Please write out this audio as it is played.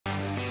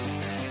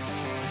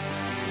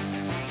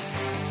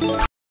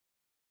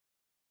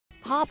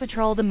Paw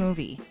Patrol the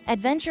movie.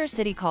 Adventure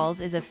City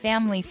Calls is a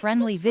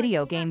family-friendly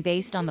video game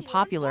based on the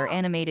popular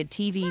animated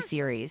TV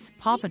series,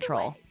 Paw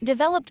Patrol.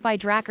 Developed by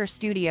Dracker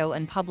Studio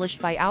and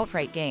published by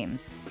Outright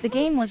Games, the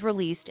game was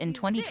released in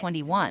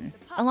 2021,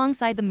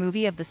 alongside the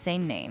movie of the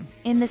same name.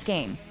 In this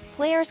game,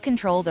 players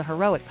control the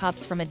heroic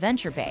pups from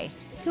Adventure Bay,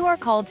 who are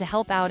called to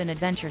help out in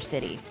Adventure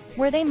City,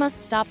 where they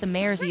must stop the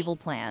mayor's evil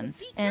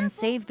plans and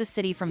save the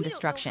city from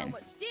destruction.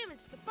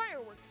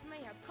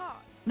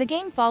 The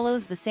game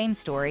follows the same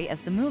story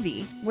as the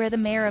movie, where the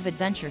mayor of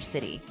Adventure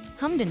City,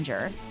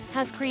 Humdinger,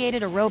 has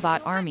created a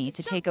robot army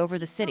to take over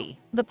the city.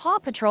 The Paw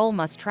Patrol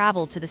must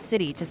travel to the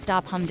city to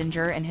stop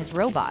Humdinger and his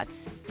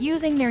robots,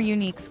 using their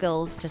unique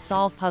skills to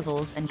solve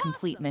puzzles and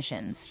complete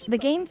missions. The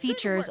game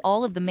features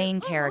all of the main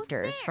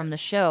characters from the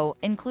show,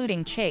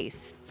 including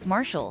Chase,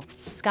 Marshall,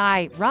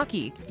 Sky,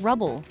 Rocky,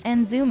 Rubble,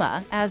 and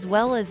Zuma, as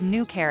well as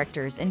new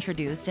characters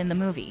introduced in the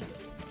movie.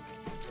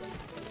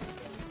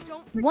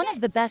 One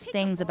of the best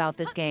things about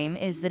this game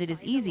is that it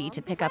is easy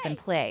to pick up and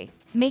play,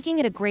 making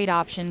it a great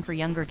option for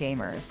younger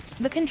gamers.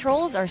 The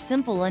controls are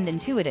simple and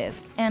intuitive,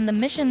 and the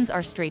missions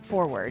are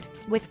straightforward,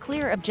 with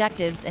clear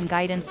objectives and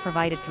guidance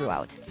provided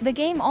throughout. The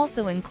game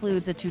also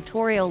includes a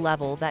tutorial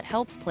level that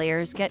helps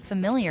players get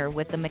familiar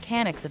with the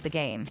mechanics of the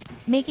game,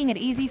 making it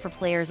easy for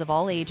players of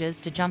all ages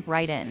to jump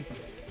right in.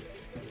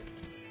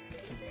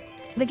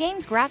 The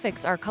game's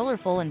graphics are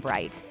colorful and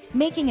bright,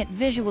 making it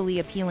visually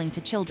appealing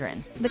to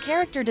children. The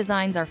character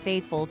designs are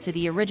faithful to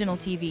the original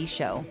TV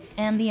show,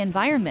 and the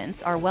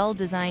environments are well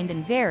designed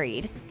and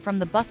varied, from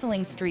the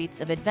bustling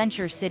streets of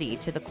Adventure City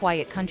to the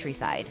quiet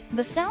countryside.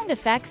 The sound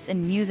effects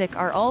and music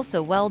are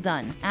also well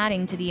done,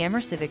 adding to the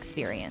immersive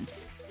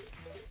experience.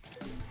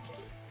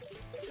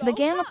 The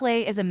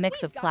gameplay is a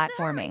mix of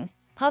platforming,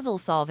 puzzle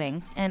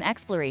solving, and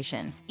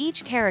exploration.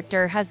 Each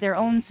character has their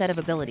own set of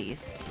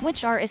abilities,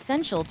 which are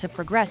essential to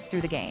progress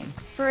through the game.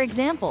 For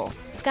example,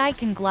 Sky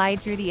can glide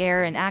through the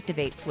air and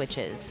activate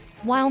switches,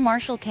 while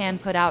Marshall can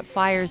put out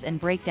fires and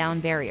break down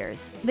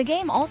barriers. The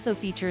game also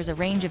features a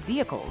range of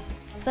vehicles,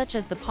 such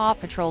as the Paw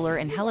Patroller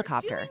and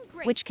helicopter,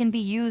 which can be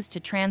used to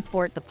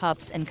transport the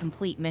pups and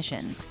complete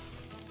missions.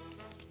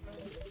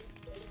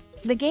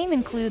 The game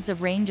includes a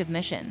range of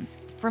missions,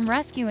 from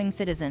rescuing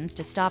citizens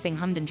to stopping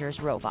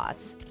Humdinger's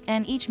robots,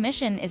 and each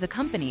mission is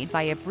accompanied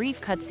by a brief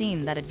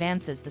cutscene that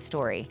advances the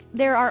story.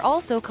 There are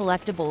also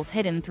collectibles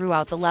hidden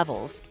throughout the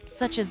levels,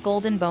 such as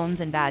golden bones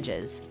and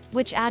badges,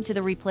 which add to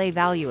the replay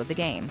value of the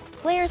game.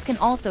 Players can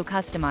also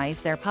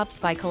customize their pups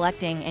by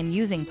collecting and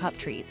using pup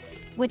treats,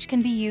 which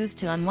can be used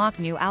to unlock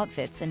new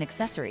outfits and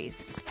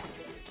accessories.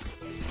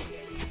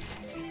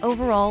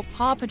 Overall,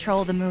 Paw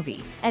Patrol the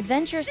movie.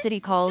 Adventure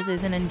City Calls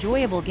is an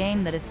enjoyable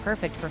game that is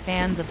perfect for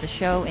fans of the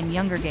show and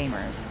younger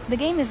gamers. The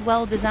game is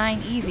well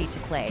designed, easy to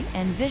play,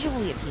 and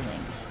visually appealing,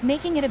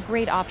 making it a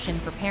great option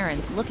for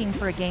parents looking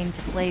for a game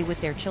to play with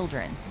their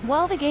children.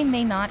 While the game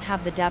may not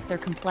have the depth or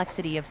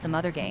complexity of some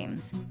other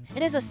games,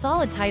 it is a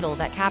solid title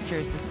that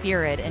captures the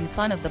spirit and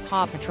fun of the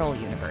Paw Patrol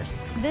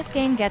universe. This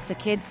game gets a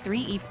Kids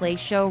 3E Play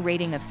Show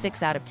rating of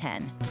 6 out of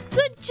 10.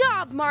 Good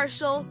job,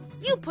 Marshall!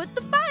 You put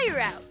the fire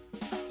out!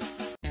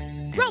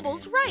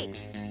 Rubble's right.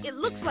 It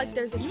looks like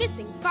there's a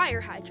missing fire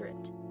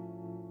hydrant.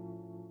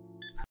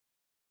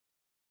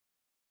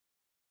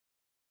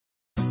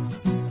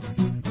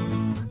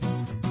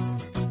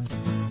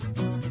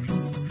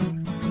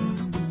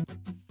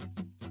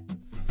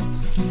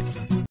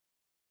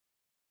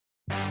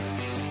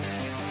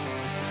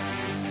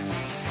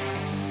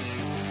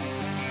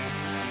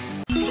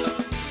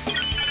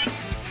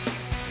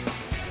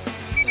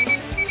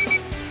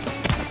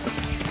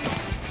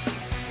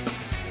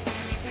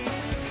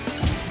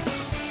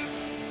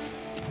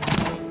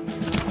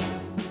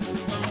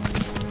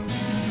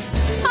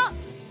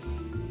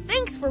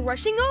 For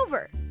rushing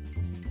over.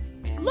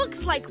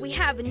 Looks like we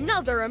have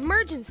another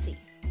emergency.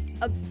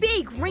 A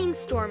big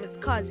rainstorm is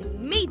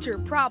causing major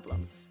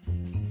problems.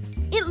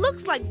 It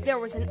looks like there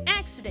was an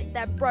accident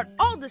that brought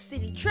all the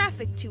city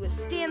traffic to a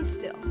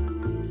standstill.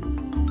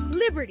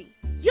 Liberty,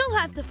 you'll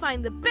have to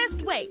find the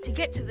best way to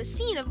get to the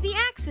scene of the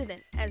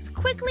accident as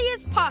quickly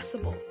as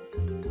possible.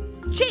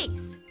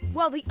 Chase,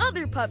 while the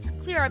other pups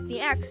clear up the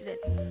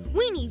accident,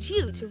 we need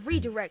you to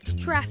redirect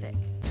traffic.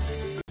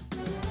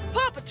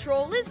 Paw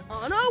Patrol is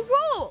on a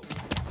roll!